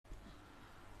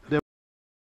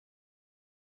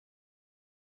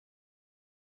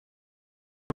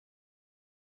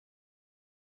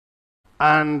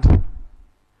And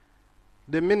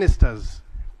the ministers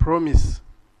promise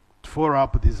to follow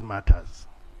up these matters.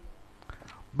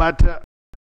 But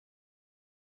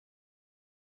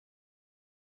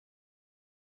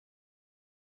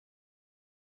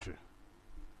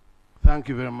thank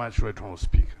you very much, Right Honourable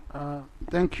Speaker.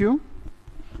 Thank you.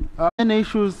 Many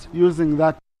issues using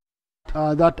that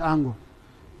angle.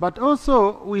 But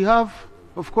also we have,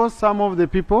 of course, some of the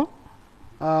people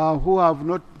who have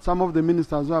not, some of the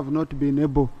ministers who have not been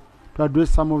able to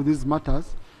address some of these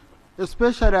matters.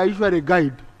 Especially, I usually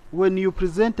guide, when you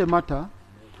present a matter,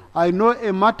 I know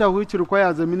a matter which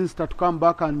requires a minister to come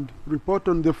back and report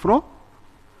on the floor,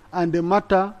 and a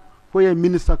matter where a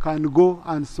minister can go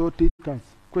and sort it as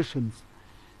questions.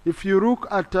 If you look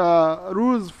at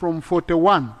rules from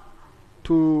 41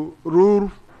 to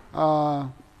rule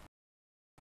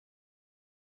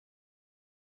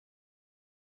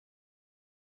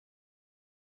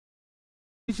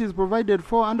which is provided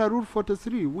for under Rule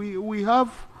 43, we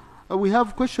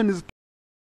have questions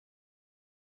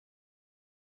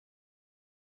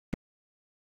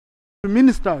to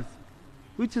ministers,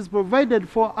 which is provided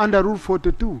for under Rule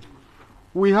 42.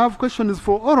 We have questions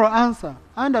for oral answer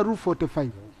under Rule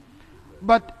 45.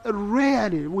 But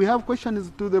rarely we have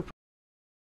questions to the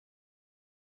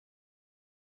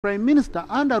Prime Minister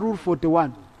under Rule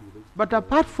 41. But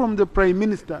apart from the Prime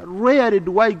Minister, rarely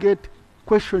do I get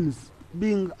questions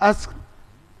being asked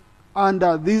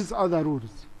under these other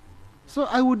rules. So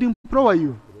I would implore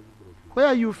you,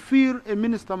 where you feel a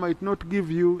minister might not give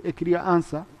you a clear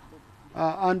answer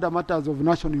under matters of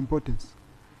national importance,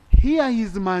 here he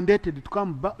is mandated to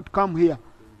come here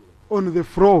on the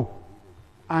floor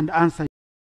and answer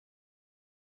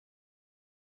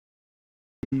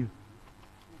you.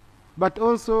 But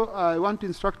also, I want to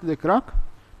instruct the clerk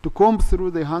to comb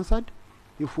through the Hansard.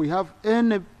 If we have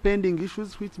any pending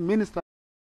issues which ministers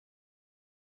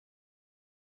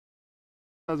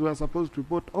were supposed to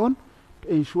report on, to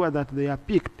ensure that they are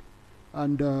picked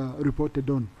and reported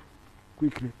on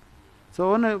quickly.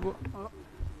 So,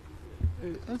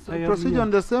 proceed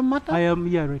on the same matter. I am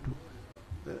here, right?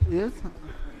 Yes.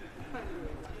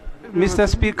 Mr.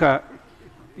 Speaker,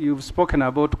 you've spoken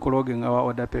about clogging our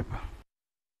order paper.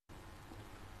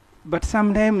 But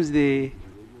sometimes there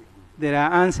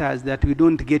are answers that we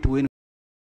don't get when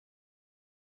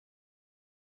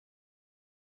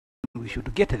we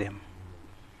should get them.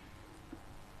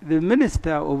 The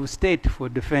Minister of State for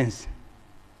Defense,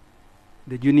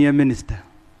 the junior minister,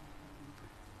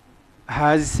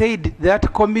 has said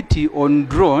that committee on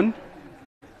drone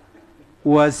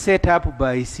was set up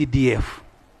by CDF.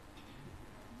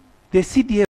 The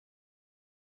CDF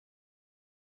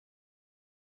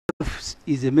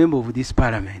is a member of this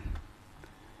parliament.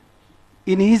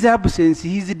 In his absence,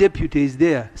 his deputy is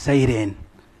there, Siren.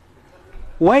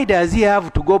 Why does he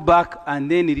have to go back and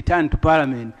then return to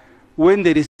parliament when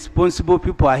the responsible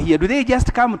people are here? Do they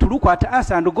just come to look at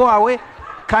us and go away?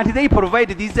 Can't they provide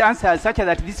these answers such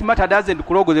that this matter doesn't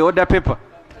clog the order paper?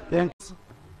 Thanks.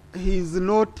 He's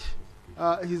not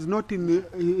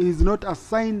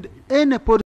assigned any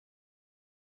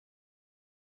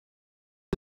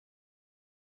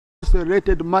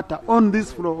related matter on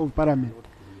this floor of parliament.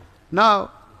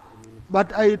 Now,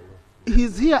 but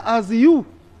he's here as you,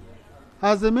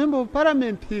 as a member of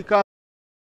parliament. He can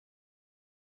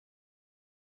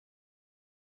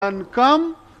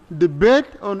come debate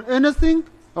on anything.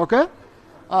 Okay,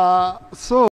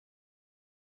 so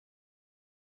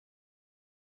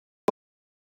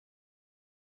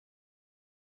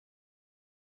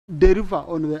deliver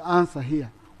on the answer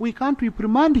here. We can't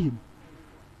reprimand him.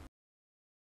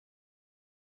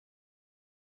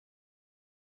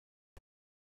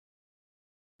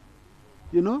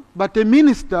 You know, but a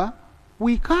minister,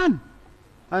 we can.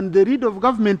 And the lead of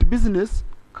government business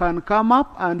can come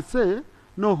up and say,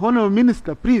 no, honorable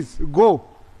minister, please go.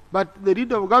 But the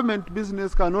lead of government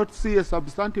business cannot see a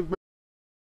substantive.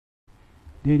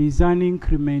 There is an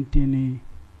increment in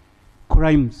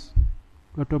crimes,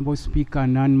 Right Honourable Speaker,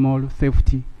 and animal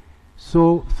theft.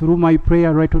 So through my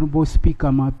prayer, Right Honourable Speaker,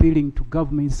 I'm appealing to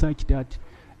government such that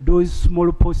those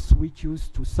small posts which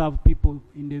used to serve people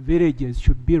in the villages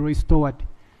should be restored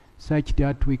such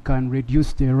that we can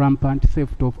reduce the rampant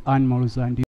theft of animals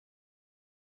and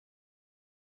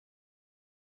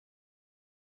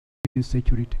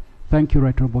insecurity. Thank you,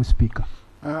 Right Honourable Speaker.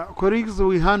 Colleagues,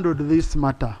 we handled this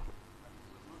matter.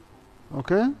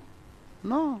 Okay?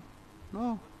 No.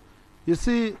 You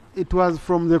see, it was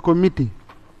from the committee.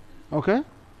 Okay?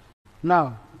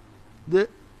 Now,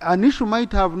 an issue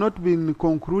might have not been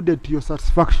concluded to your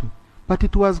satisfaction, but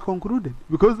it was concluded.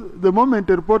 Because the moment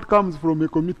a report comes from a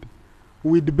committee,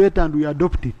 we debate and we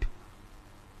adopt it.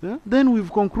 Yeah? Then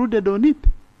we've concluded on it.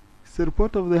 It's a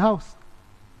report of the House.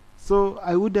 So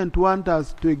I wouldn't want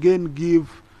us to again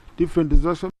give different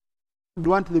instructions. I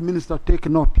want the minister to take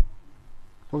note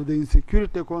of the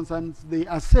insecurity concerns. They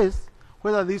assess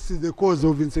whether this is the cause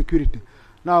of insecurity.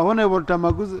 Now, Honorable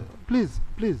Tamaguzi, please.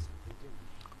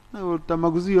 Honorable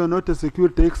Tamaguzi, you are not a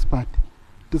security expert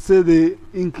to say the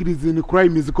increase in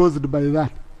crime is caused by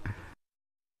that.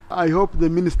 I hope the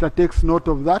minister takes note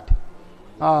of that.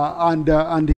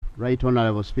 Right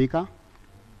Honorable Speaker,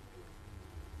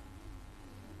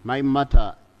 my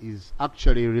matter is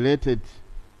actually related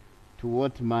to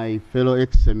what my fellow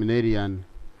ex-seminarian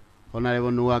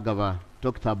Honorable Nwagaba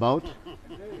talked about.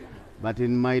 But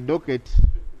in my docket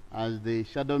as the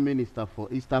Shadow Minister for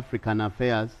East African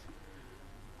Affairs,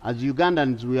 as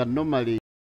Ugandans, we are normally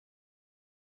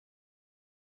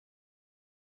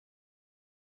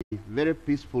very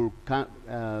peaceful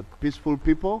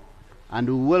people, and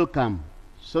we welcome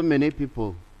so many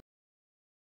people.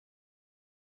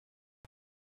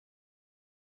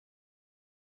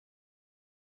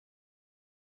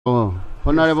 Oh,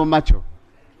 Honorable Macho.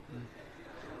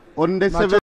 On the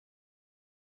 7th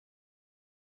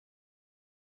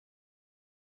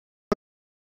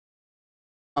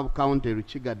of County,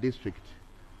 Ruchiga District,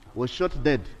 was shot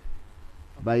dead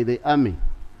by the army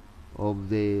of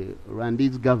the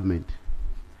Rwandese government.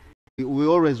 We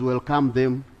always welcome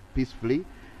them peacefully.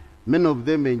 Many of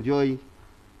them enjoy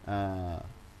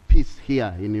peace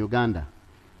here in Uganda.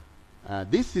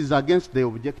 This is against the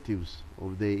objectives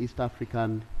of the East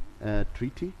African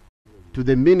Treaty. To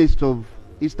the Minister of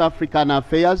East African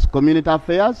Affairs, Community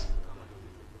Affairs,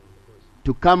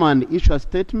 to come and issue a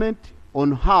statement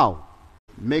on how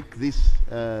make this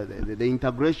the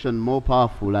integration more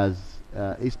powerful as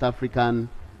East African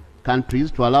countries,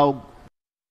 to allow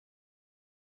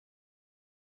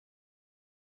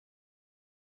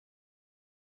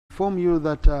inform you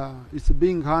that it's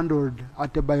being handled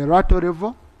at a bilateral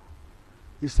level.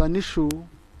 It's an issue,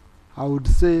 I would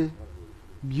say,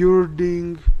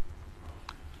 building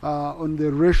on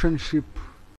the relationship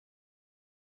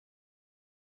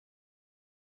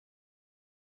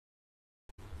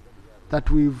that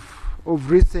we've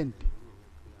of recent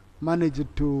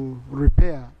managed to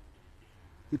repair.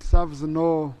 It serves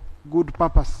no good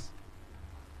purpose.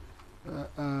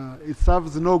 It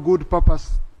serves no good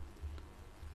purpose.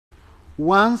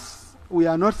 Once we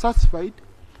are not satisfied,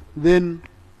 then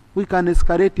we can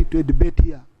escalate it to a debate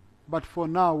here. But for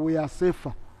now, we are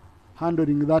safer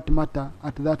handling that matter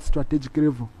at that strategic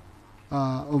level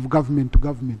of government to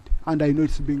government. And I know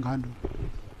it's being handled.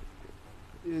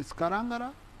 Yes,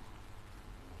 Karangara?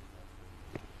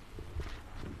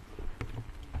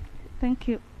 Thank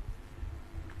you.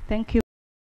 Thank you,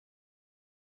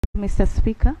 Mr.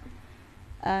 Speaker.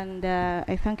 And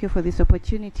I thank you for this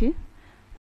opportunity.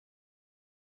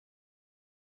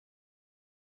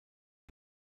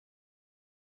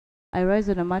 I rise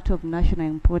on a matter of national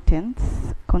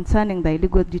importance concerning the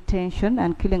illegal detention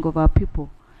and killing of our people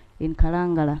in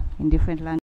Kalangala in different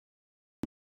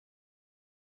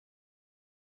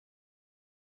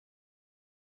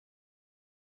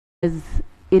languages.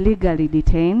 Illegally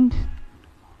detained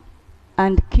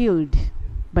and killed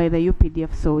by the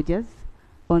UPDF soldiers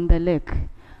on the lake.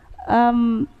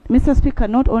 Mr. Speaker,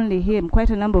 not only him, quite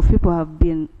a number of people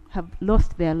have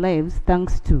lost their lives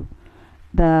thanks to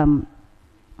the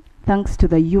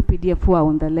UPDF who are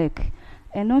on the lake.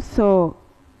 And also,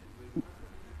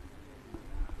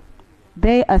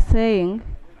 they are saying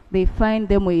they find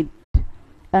them with,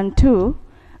 and two,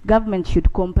 government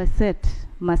should compensate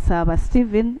Masaba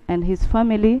Stephen and his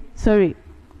family. Sorry,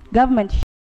 government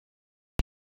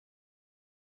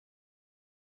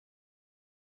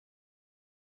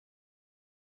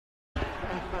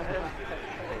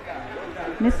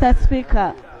Mr.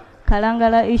 Speaker,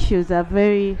 Kalangala issues are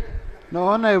very... No,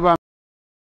 Honorable.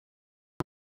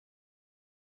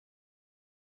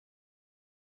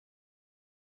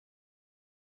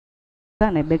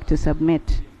 I beg to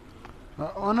submit.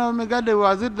 Honorable Megade,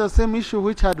 was it the same issue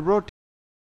which had brought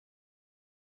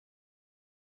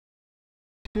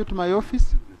you to my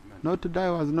office? Not today, I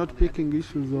was not picking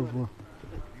issues of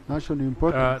national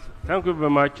importance. Thank you very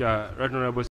much, Right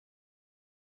Honorable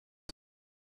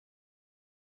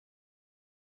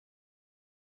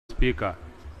Speaker.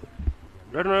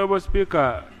 Right Honorable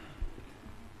Speaker,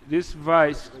 this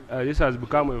has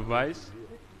become a vice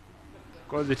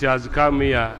because it has come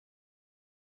here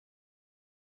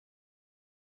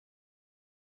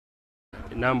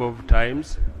a number of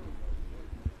times.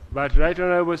 But Right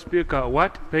Honorable Speaker,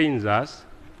 what pains us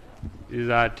is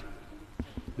that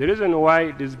the reason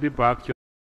why these people actually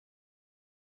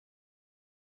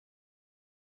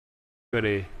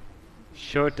very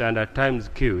shot and at times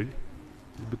killed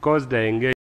because they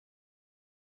engage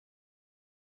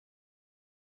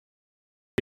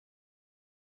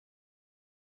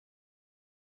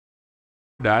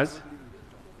does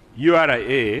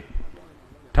URA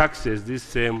taxes this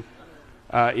same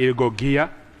illegal gear.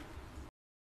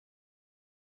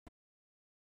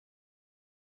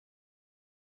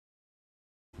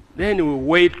 Then we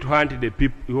wait to hunt the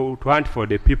people, to hunt for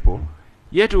the people.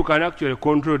 Yet we can actually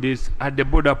control this at the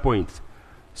border points.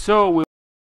 So we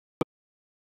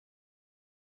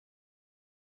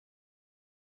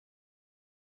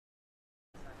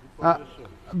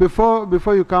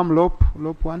before you come, Lop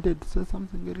wanted to say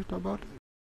something a little about it.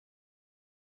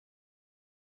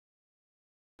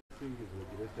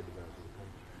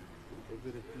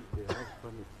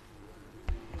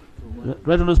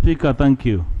 Right Honourable Speaker, thank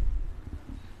you.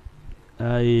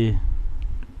 I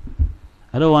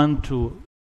don't want to.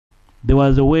 There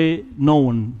was a way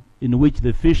known in which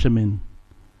the fishermen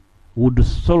would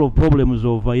solve problems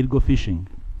of illegal fishing,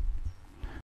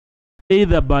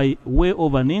 either by way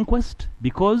of an inquest,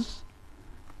 because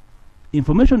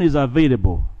information is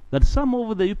available that some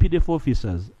of the UPDF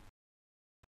officers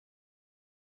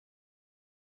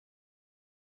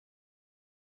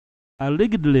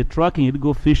allegedly tracking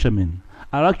illegal fishermen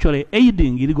are actually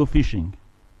aiding illegal fishing.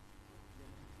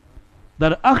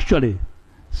 That actually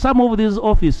some of these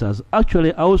officers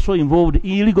actually are also involved in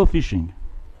illegal fishing.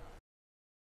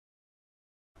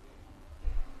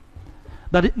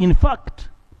 That in fact,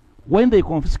 when they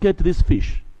confiscate this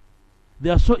fish,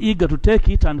 they are so eager to take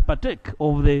it and partake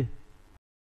of the...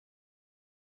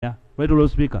 Yeah, Right Honourable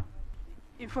Speaker.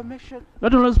 Information.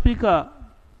 Right Honourable Speaker.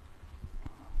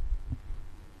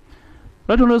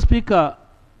 Right Honourable Speaker,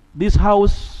 this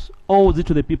House owes it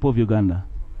to the people of Uganda.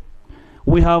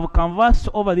 We have conversed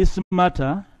over this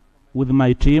matter with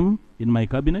my team in my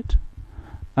cabinet,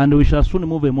 and we shall soon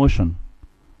move a motion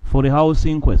for a House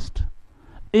inquest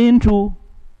into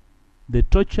the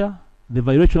torture, the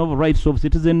violation of rights of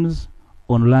citizens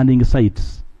on landing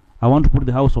sites. I want to put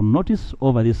the House on notice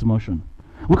over this motion.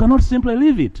 We cannot simply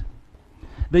leave it.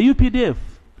 The UPDF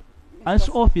and its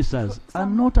officers are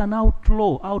not an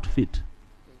outlaw outfit.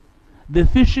 The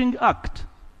Fishing Act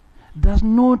does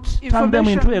not turn them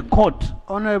into a court.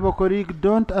 Honorable colleague,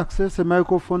 don't access a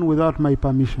microphone without my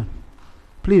permission.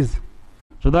 Please.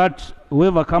 So that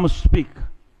whoever comes to speak,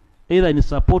 either in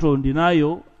support or in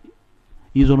denial,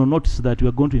 is on notice that we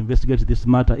are going to investigate this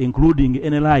matter, including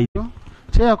NLI.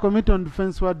 Chair, Committee on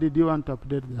Defense, what did you want to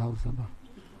update the House about?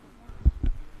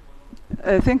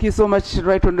 Thank you so much,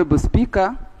 Right Honourable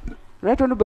Speaker. Right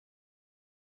Honourable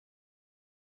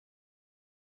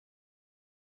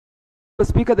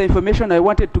Speaker, the information I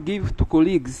wanted to give to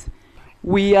colleagues,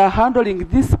 we are handling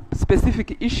this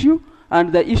specific issue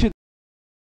and the issue.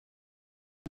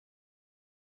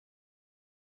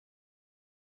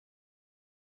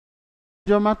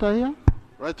 Your matter here?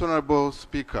 Right Honourable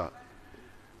Speaker,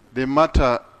 the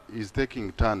matter is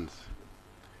taking turns.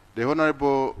 The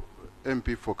Honourable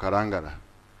MP for Karangara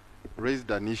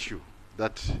raised an issue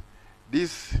that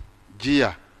this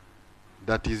gear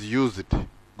that is used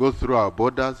go through our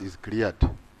borders is cleared.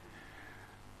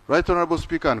 Right Honourable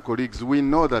Speaker and colleagues, we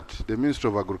know that the Ministry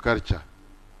of Agriculture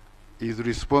is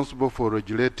responsible for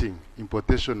regulating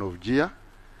importation of GIA,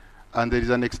 and there is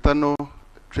an external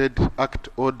Trade Act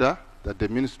order that the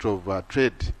Ministry of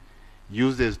Trade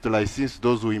uses to license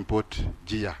those who import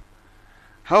GIA.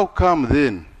 How come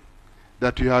then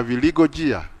that you have illegal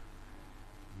GIA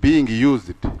being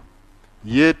used,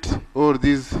 yet all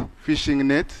these fishing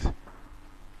nets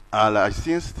are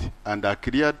licensed and are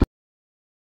cleared?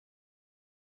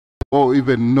 Or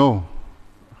even know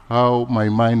how my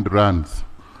mind runs.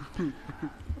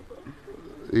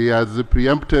 He has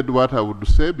preempted what I would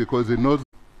say because he knows.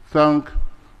 Thank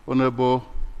Honorable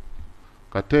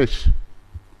Katesh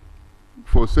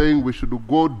for saying we should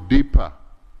go deeper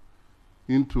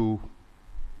into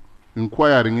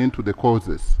inquiring into the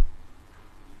causes.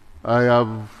 I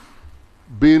have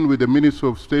been with the Ministry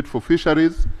of State for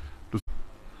Fisheries.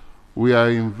 We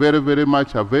are very, very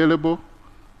much available,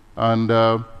 and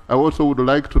I also would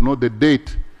like to know the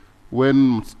date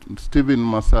when Stephen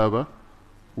Masaba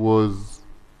was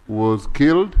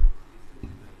killed.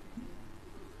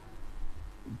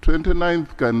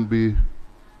 29th can be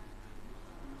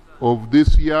of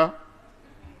this year,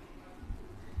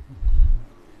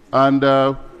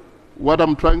 and what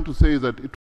I'm trying to say is that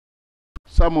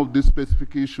some of these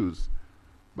specific issues,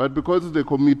 but because the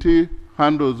committee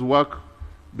handles work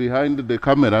behind the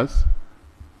cameras,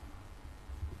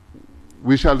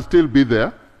 we shall still be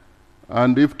there,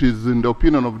 and if it is in the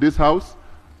opinion of this House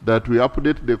that we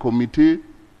update the committee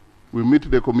we meet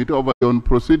the committee over on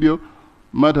procedure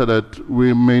matter that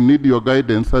we may need your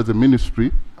guidance as a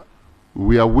ministry.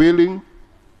 We are willing.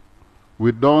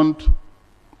 We don't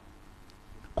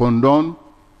condone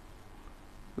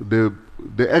the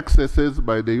excesses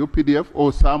by the UPDF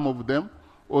or some of them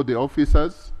or the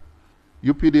officers.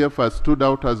 UPDF has stood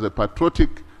out as a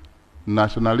patriotic,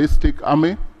 nationalistic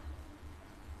army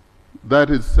that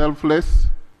is selfless,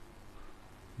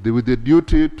 with the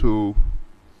duty to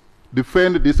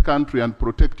defend this country and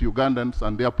protect Ugandans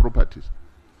and their properties.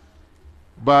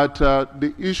 But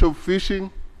the issue of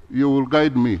fishing, you will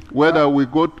guide me. Whether we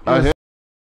go ahead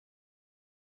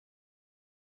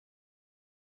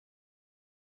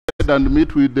and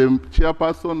meet with the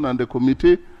chairperson and the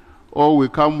committee, or we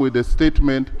come with a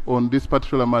statement on this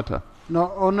particular matter.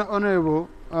 No, Honorable,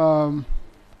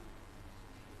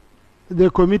 the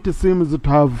committee seems to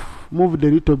have moved a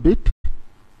little bit.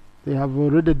 They have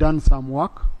already done some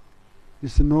work.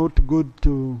 It's not good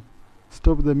to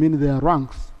stop them in their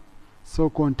ranks. So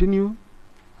continue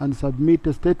and submit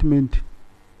a statement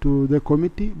to the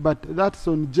committee, but that's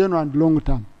on general and long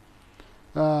term.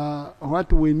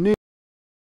 What we need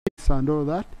and all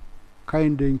that,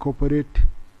 kind of incorporate,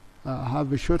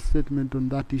 have a short statement on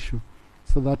that issue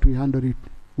so that we handle it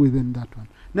within that one.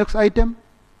 Next item.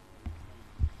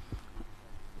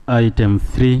 Item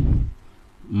 3,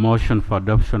 motion for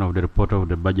adoption of the report of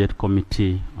the Budget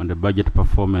Committee on the budget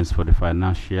performance for the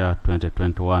financial year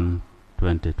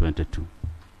 2021-2022.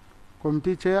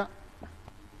 Committee Chair.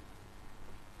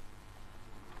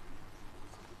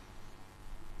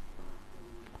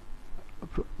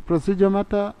 Procedure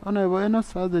matter, Honorable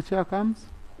Enos, as the chair comes.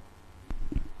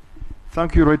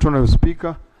 Thank you, Right Honorable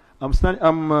Speaker.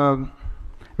 I'm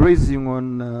raising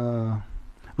on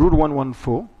Rule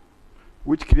 114,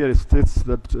 which clearly states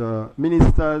that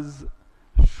ministers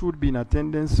should be in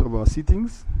attendance of our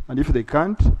sittings, and if they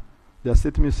can't, their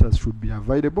statements should be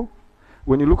available.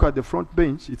 When you look at the front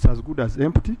bench, it's as good as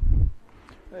empty.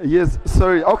 Yes,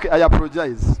 sorry, okay, I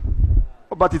apologize,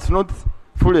 but it's not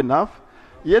full enough.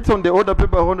 Yet on the order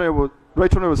paper,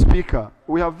 Right Honorable Speaker,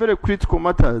 we have very critical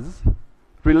matters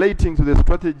relating to the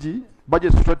strategy,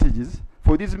 budget strategies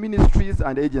for these ministries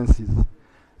and agencies.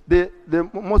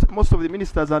 Most of the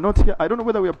ministers are not here. I don't know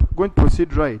whether we are going to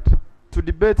proceed right to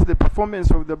debate the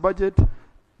performance of the budget,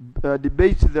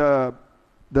 debate the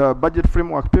budget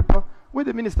framework paper with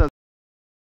the ministers.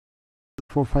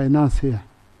 For finance here.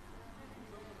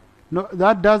 No,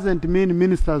 that doesn't mean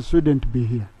ministers shouldn't be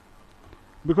here.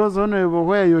 Because Honorable,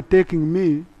 where you're taking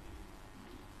me,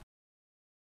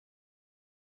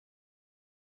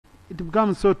 it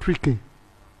becomes so tricky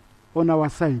on our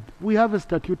side. We have a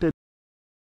statuted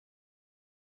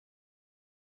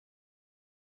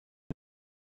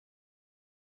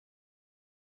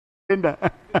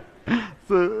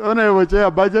so, Honorable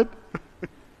Chair, budget.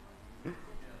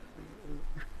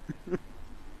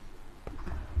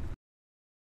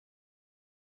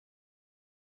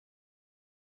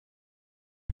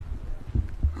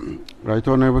 Right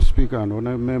Honorable Speaker and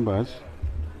honorable members,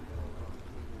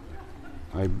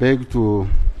 I beg to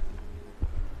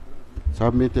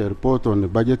submit a report on the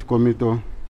Budget Committee. I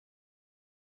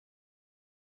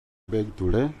beg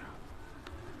to lay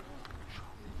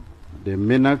the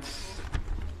minutes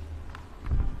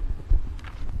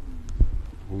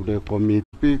of the committee.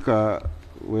 Speaker,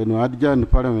 when we adjourned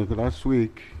Parliament last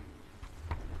week,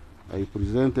 I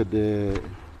presented the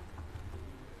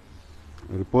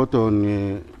report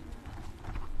on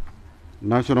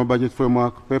National Budget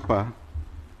Framework paper,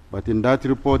 but in that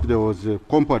report there was a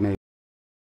component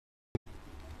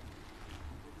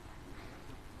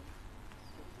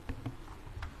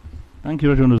Thank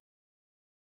you, Honorable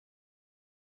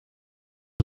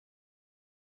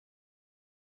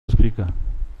Speaker.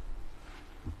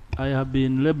 I have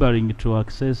been laboring to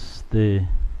access the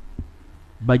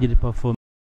budget performance.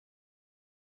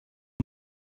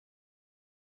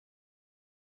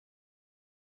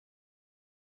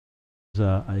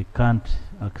 I can't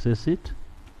access it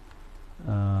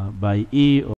by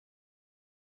E or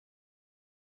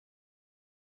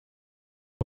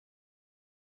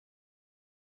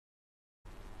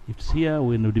if it's here,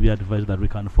 we need to be advised that we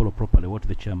can follow properly what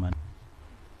the chairman.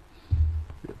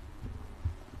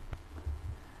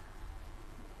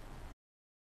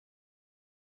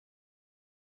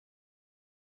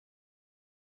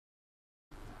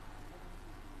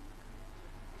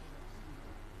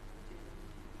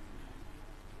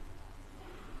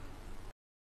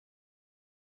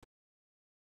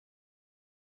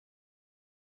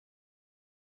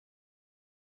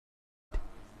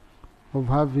 of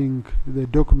having the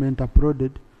document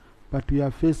uploaded, but we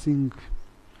are facing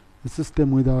a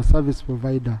system with our service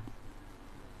provider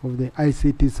of the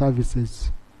ICT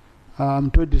services.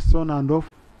 I'm told it's on and off.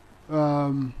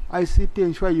 ICT,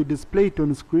 ensure you display it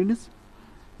on screens.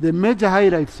 The major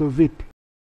highlights of it.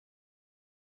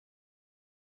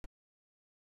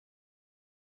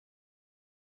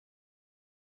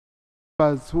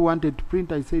 Who wanted to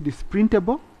print, I said it's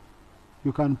printable.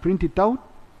 You can print it out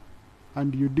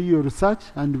and you do your research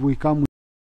and we come with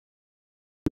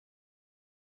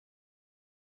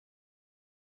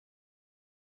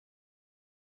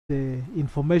the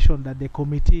information that the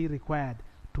committee required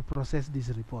to process this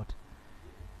report.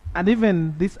 And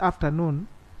even this afternoon,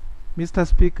 Mr.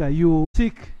 Speaker, you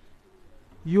seek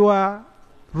your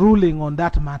ruling on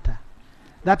that matter.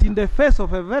 That in the face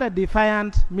of a very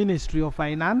defiant Ministry of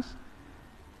Finance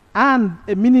and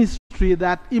a ministry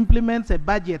that implements a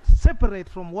budget separate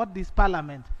from what this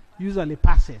Parliament usually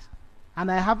passes, and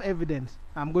I have evidence,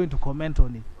 I'm going to comment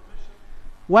on it.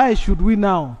 Why should we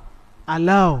now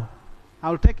allow,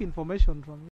 I'll take information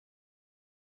from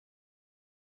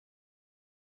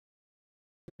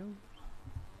you.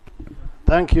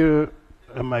 Thank you,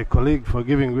 my colleague, for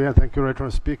giving way. Thank you, Right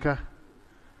Honourable Speaker.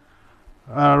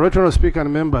 Right Honourable Speaker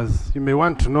and members, you may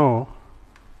want to know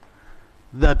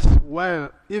that while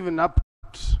even up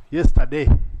to yesterday,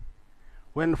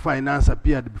 when finance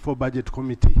appeared before Budget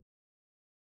Committee,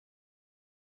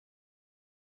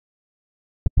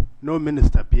 no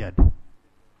minister appeared.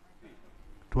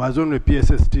 It was only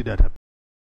PSST that appeared.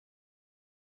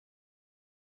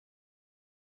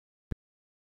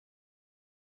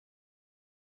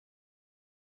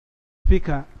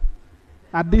 Speaker,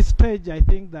 at this stage, I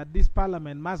think that this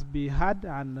Parliament must be heard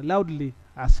and loudly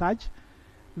as such.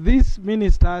 These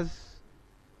ministers,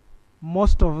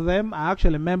 most of them are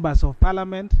actually members of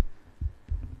Parliament,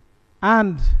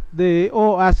 and they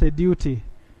owe us a duty.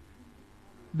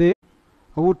 They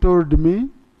who told me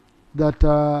that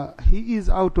he is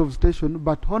out of station,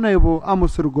 but Honorable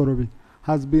Amos Rugorobi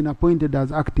has been appointed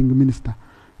as acting minister.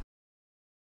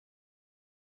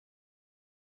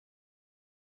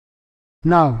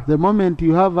 Now, the moment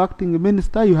you have acting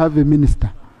minister, you have a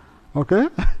minister. Okay?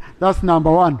 That's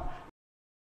number one.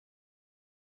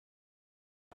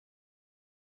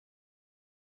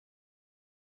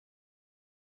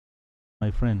 My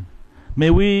friend,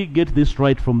 may we get this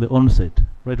right from the onset,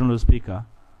 Right Honourable Speaker,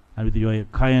 and with your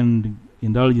kind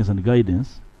indulgence and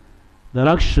guidance, that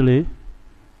actually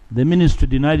the ministry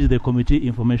denied the committee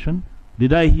information.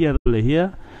 Did I hear that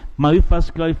here? May we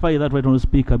first clarify that, Right Honourable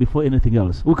Speaker, before anything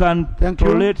else? We can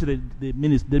relate the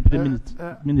deputy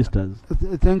ministers.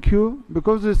 Thank you.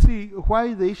 Because you see,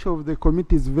 why the issue of the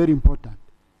committee is very important.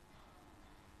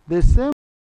 The same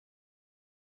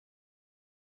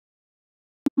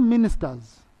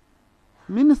ministers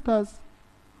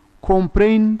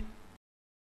complained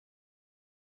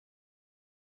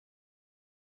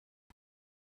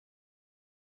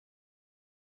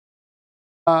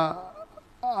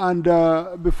and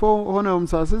before Honorable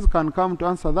Msasis can come to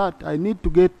answer that, I need to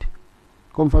get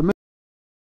confirmation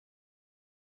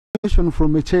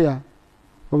from the chair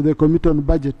of the Committee on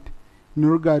Budget in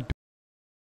regard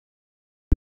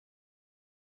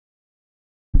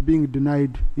to being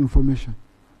denied information.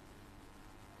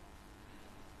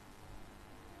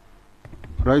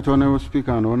 Right Honourable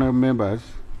Speaker and Honourable members,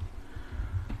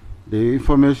 the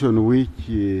information which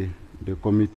the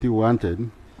committee wanted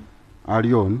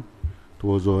early on, it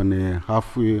was on a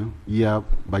half-year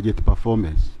budget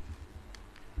performance.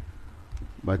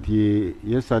 But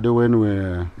yesterday when we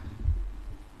were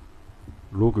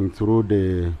looking through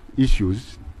the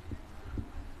issues,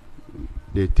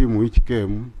 the team which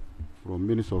came from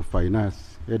Ministry of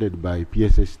Finance, headed by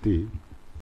PSST,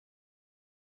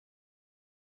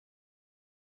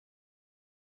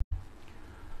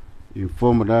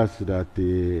 informed us that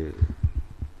they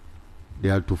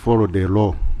had to follow the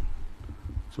law.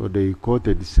 So they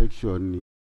quoted section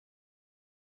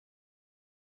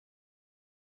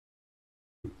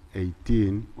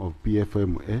 18 of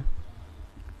PFMA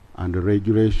and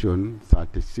regulation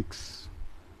 36,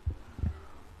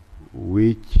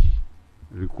 which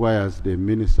requires the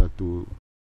minister to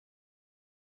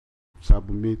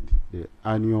submit the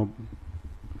annual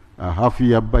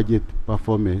half-year budget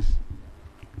performance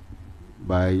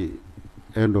by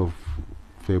end of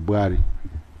February.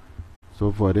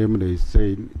 So for them, they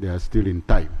say they are still in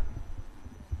time.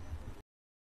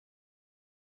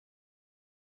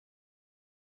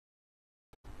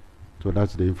 So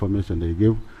that's the information they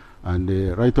give. And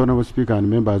the Right Honourable Speaker and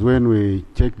members, when we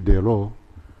checked the law,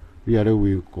 really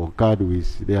we concurred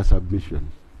with their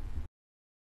submission.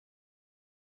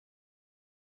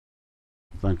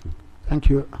 Thank you. Thank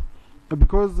you.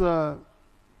 Because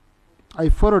I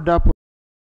followed up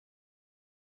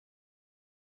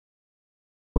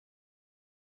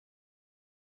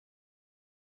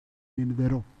in the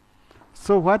law.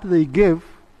 So what they gave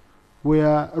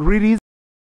were released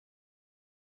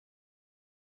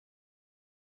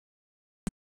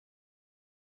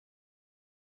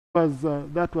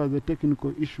that was a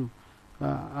technical issue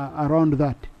around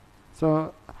that.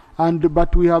 So,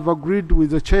 but we have agreed with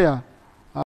the chair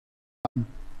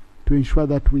to ensure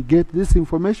that we get this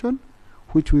information,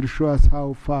 which will show us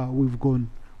how far we've gone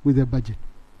with the budget.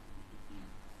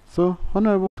 So,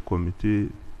 Honorable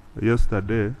Committee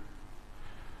yesterday,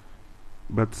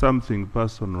 but something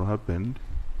personal happened.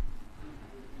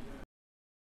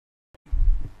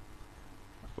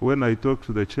 When I talked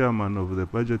to the chairman of the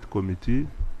Budget Committee,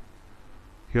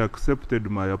 he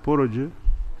accepted my apology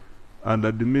and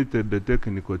admitted the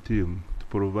technical team to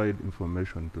provide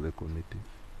information to the committee.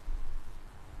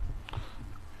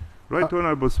 Right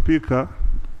Honorable Speaker,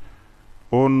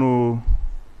 on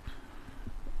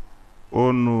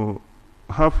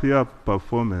half-year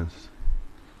performance,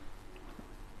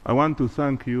 I want to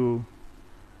thank you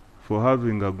for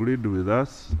having agreed with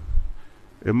us.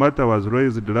 A matter was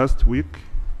raised last week,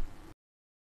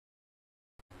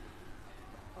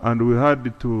 and we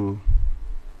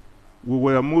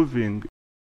were moving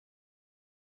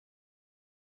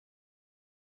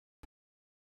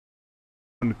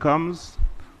and comes,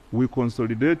 we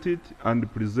consolidate it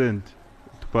and present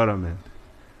to Parliament.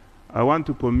 I want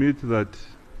to commit that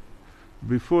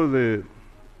before the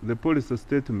policy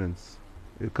statements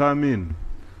come in,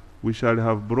 we shall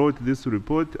have brought this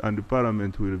report and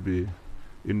Parliament will be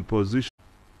in position.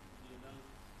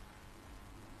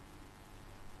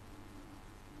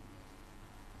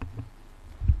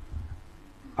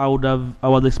 I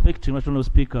was expecting, National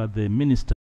Speaker, the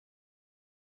Minister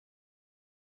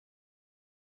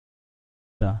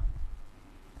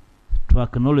to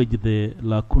acknowledge the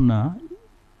lacuna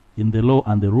in the law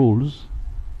and the rules.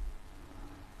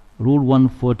 Rule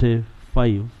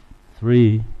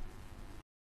 145(3)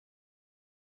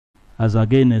 as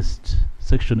against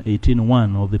Section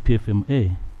 18(1) of the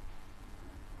PFMA.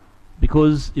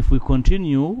 Because if we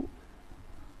continue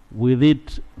with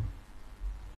it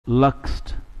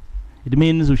laxed, it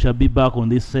means we shall be back on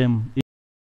this same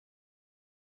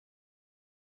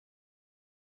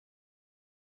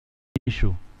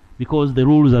issue, because the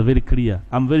rules are very clear.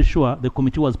 I'm very sure the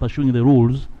committee was pursuing the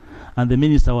rules and the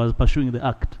minister was pursuing the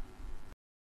act.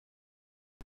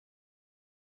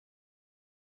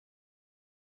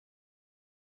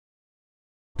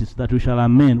 That we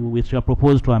shall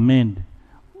propose to amend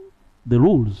the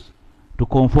rules to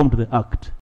conform to the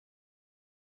act.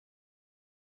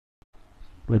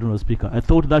 Honorable Speaker, I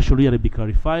thought that should really be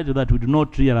clarified, that we do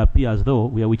not really appear as though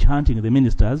we are witch hunting the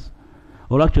ministers,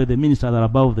 or actually the ministers are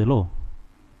above the law.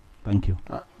 Thank you.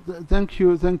 Thank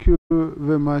you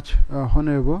very much,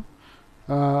 Honorable.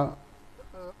 I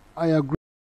agree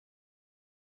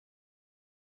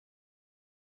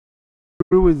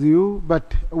with you,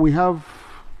 but we have,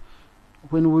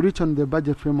 when we reach on the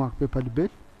budget framework paper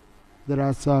debate, there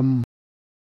are some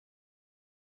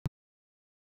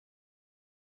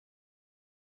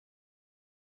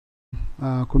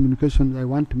communications I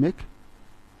want to make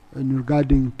in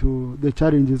regarding to the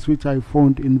challenges which I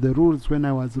found in the rules when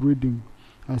I was reading.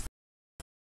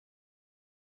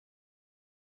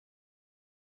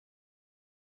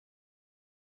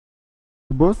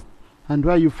 Both, and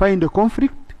where you find a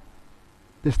conflict,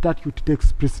 the statute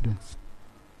takes precedence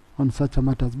on such a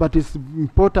matters. But it's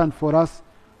important for us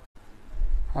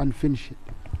and finish it.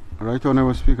 Right,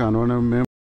 Honorable Speaker and Honorable Member.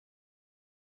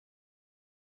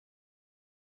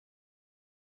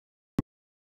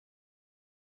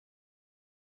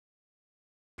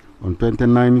 On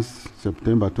 29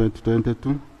 September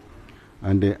 2022,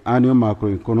 and the annual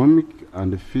macroeconomic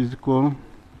and physical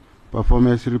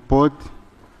performance report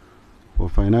for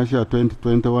financial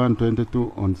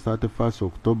 2021-22 on 31st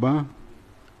October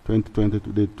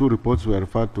 2022. The two reports were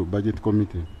referred to Budget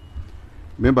Committee.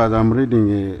 Members, I'm reading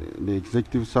the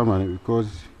executive summary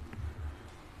because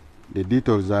the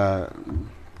details are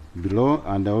below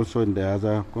and also in the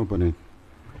other component.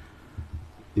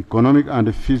 Economic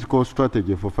and Fiscal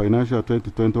Strategy for Financial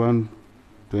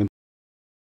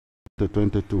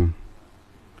 2021-2022.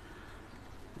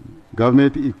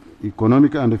 Government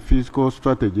Economic and Fiscal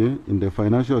Strategy in the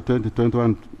Financial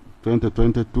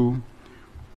 2021-2022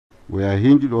 were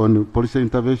hinged on policy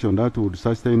intervention that would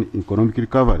sustain economic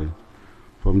recovery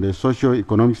from the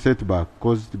socio-economic setback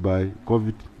caused by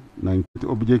COVID-19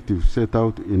 objectives set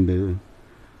out in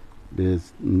the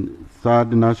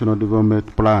third National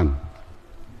Development Plan.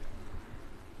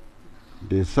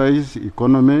 The size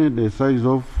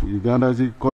of Uganda's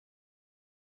economy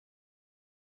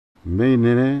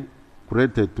mainly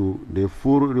related to the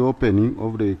full reopening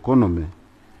of the economy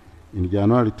in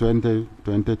January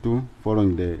 2022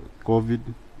 following the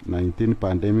COVID-19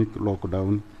 pandemic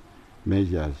lockdown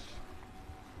measures.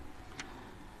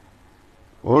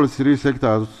 All three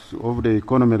sectors of the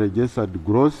economy registered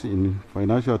growth in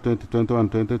financial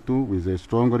 2021-22 with a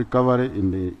strong recovery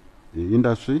in the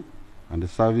industry and the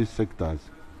service sectors.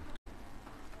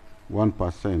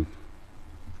 1%.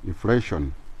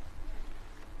 Inflation.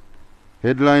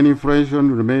 Headline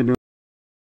inflation remained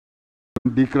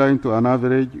declined to an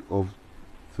average of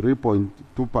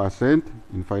 3.2%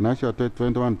 in financial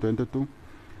 2021-22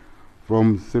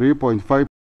 from 3.5%.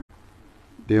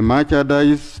 The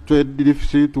merchandise trade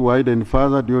deficit widened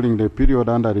further during the period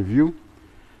under review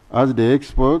as the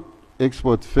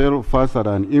export fell faster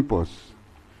than imports.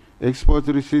 Export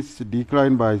receipts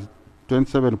declined by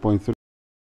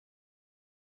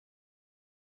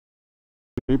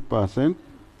 27.3%,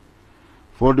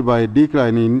 followed by a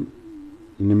decline in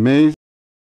maize,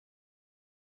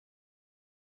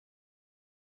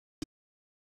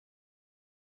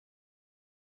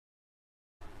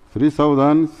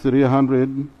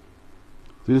 $3,300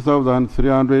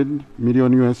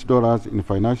 million in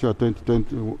financial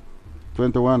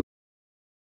 2021.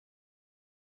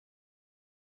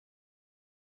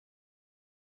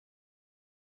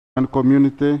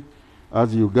 Community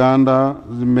as Uganda's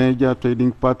major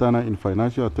trading partner in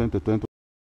financial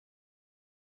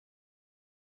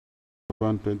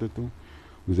 2021-22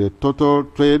 with a total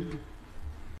trade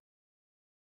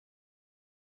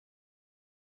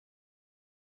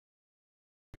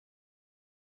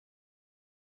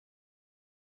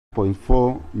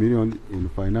 $0.4 million in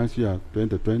financial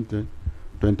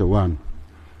 2020-21.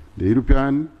 The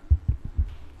European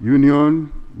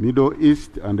Union, Middle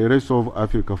East, and the rest of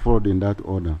Africa followed in that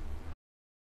order.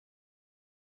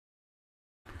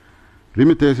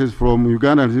 Remittances from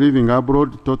Ugandans living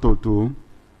abroad total to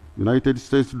United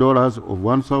States dollars of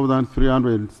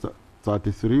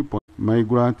 1,333.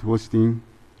 Migrant hosting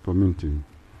community.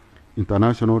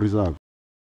 International reserve.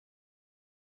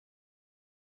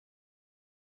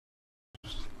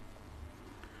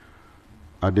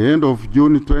 At the end of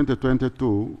June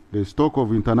 2022, the stock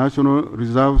of international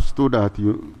reserves stood at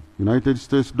United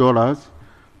States dollars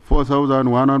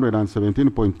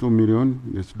 4,117.2 million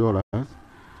US dollars.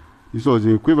 This was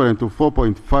equivalent to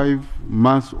 4.5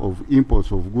 months of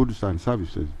imports of goods and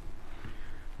services.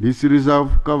 This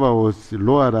reserve cover was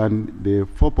lower than the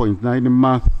 4.9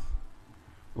 months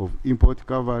of import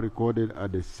cover recorded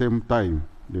at the same time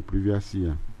the previous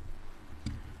year.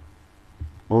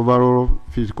 Overall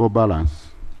fiscal balance.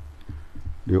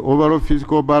 The overall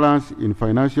fiscal balance in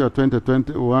financial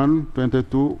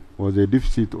 2021-22 was a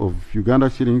deficit of Uganda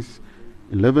shillings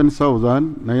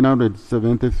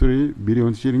 11,973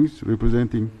 billion shillings,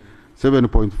 representing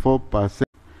 7.4%,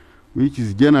 which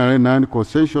is generally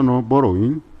non-concessional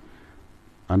borrowing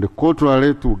and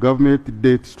contrary to government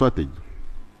debt strategy.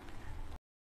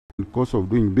 The cost of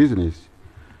doing business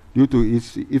due to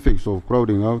its effects of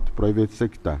crowding out private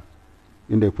sector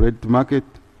in the credit market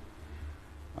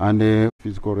and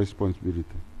fiscal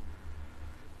responsibility.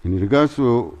 In regards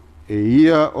to a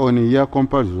year-on-year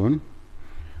comparison,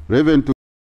 revenue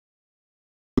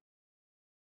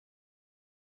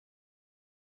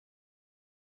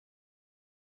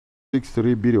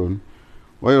 $63 billion,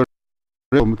 while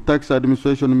from tax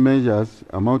administration measures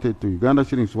amounted to Uganda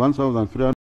shillings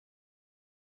 1,300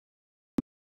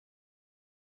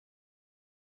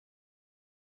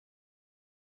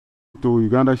 to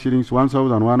Uganda shillings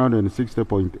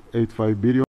 1,160.85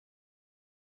 billion,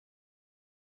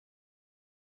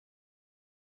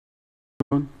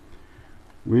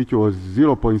 which was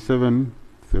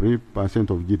 0.73%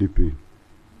 of GDP.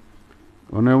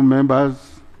 Honorable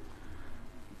members,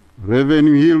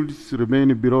 revenue yields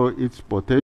remain below its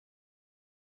potential,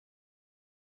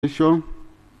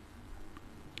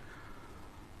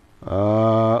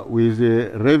 with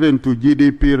a revenue to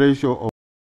GDP ratio of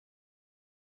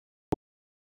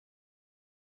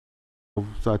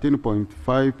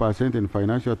 13.5% in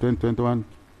financial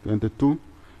 2021-22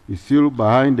 is still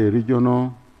behind the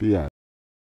regional peers.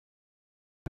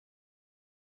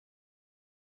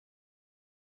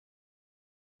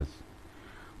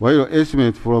 While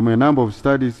estimates from a number of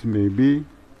studies may be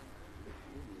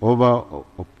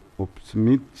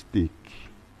over-optimistic,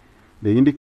 they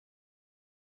indicate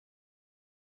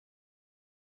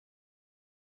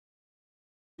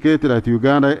that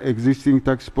Uganda's existing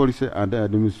tax policy and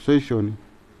administration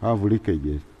have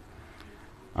leakages.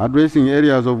 Addressing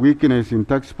areas of weakness in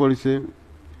tax policy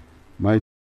might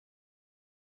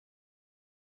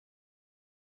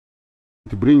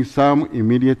bring some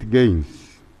immediate gains.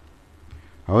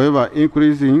 However,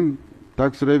 increasing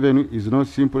tax revenue is not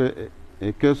simply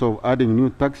a case of adding new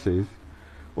taxes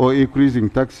or increasing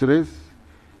tax rates,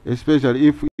 especially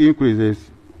if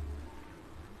increases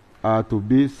are to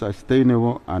be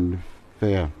sustainable and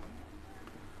fair.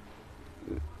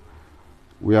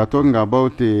 We are talking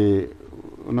about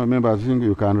members, I think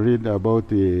you can read about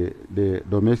the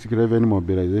domestic revenue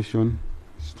mobilization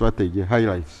strategy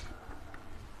highlights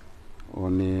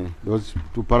on those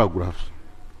two paragraphs.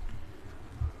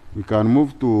 We can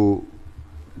move to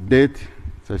debt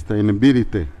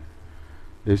sustainability.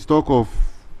 The stock of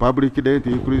public debt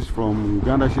increased from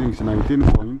Uganda shillings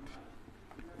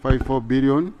 19.54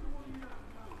 billion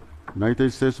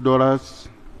United States dollars,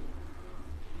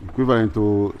 equivalent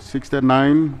to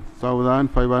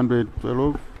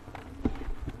 69,512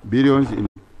 billions in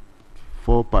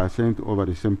 4% over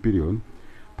the same period,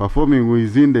 performing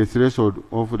within the threshold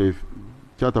of the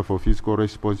Charter for Fiscal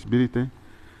Responsibility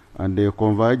and the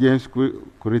convergence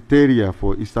criteria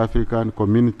for East African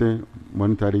Community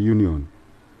Monetary Union,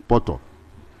 POTO.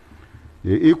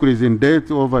 The increase in debt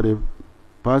over the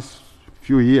past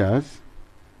few years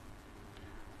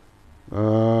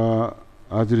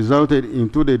has resulted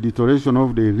into the deterioration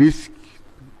of the risk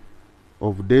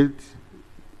of debt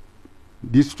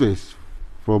distress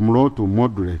from low to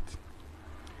moderate.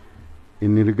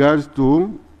 In regards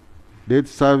to debt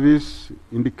service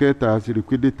indicators,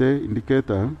 liquidity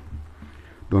indicator,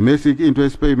 domestic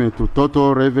interest payment to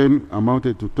total revenue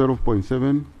amounted to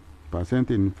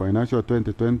 12.7% in financial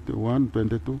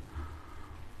 2021-22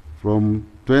 from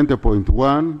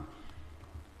 20.1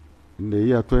 in the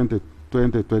year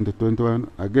 2020-2021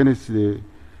 against the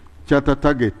Charter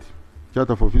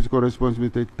for Fiscal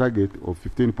Responsibility target of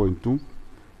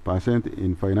 15.2%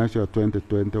 in financial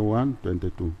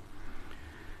 2021-22.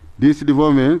 This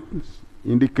development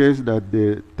indicates that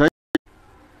the target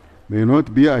may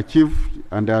not be achieved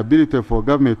and the ability for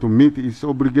government to meet its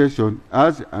obligation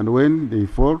as and when they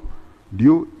fall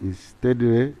due is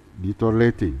steadily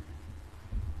deteriorating.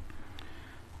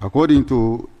 According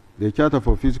to the Charter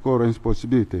for Fiscal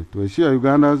Responsibility, to ensure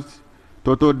Uganda's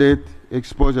total debt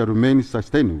exposure remains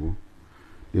sustainable,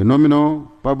 the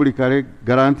nominal publicly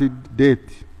guaranteed debt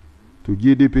to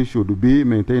GDP should be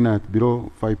maintained at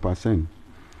below 5%.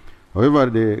 However,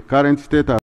 the current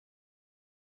status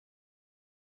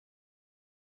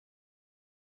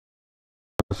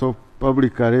of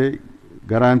publicly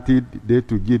guaranteed debt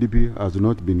to GDP has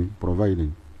not been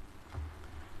provided.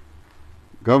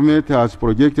 Government has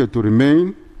projected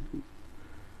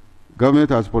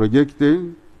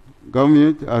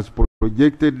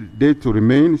debt to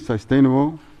remain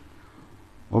sustainable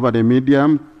over the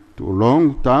medium to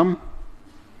long term,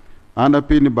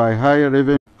 underpinned by higher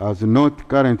revenue, has not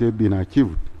currently been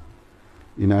achieved.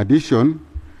 In addition,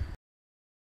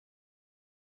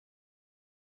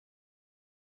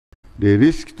 the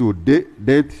risk to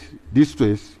debt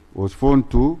distress was found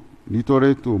to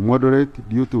deteriorate to moderate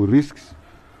due to risks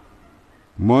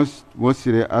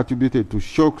mostly attributed to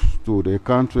shocks to the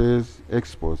country's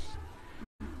exports.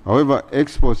 However,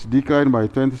 exports declined by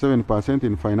 27%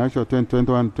 in financial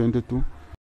 2021-22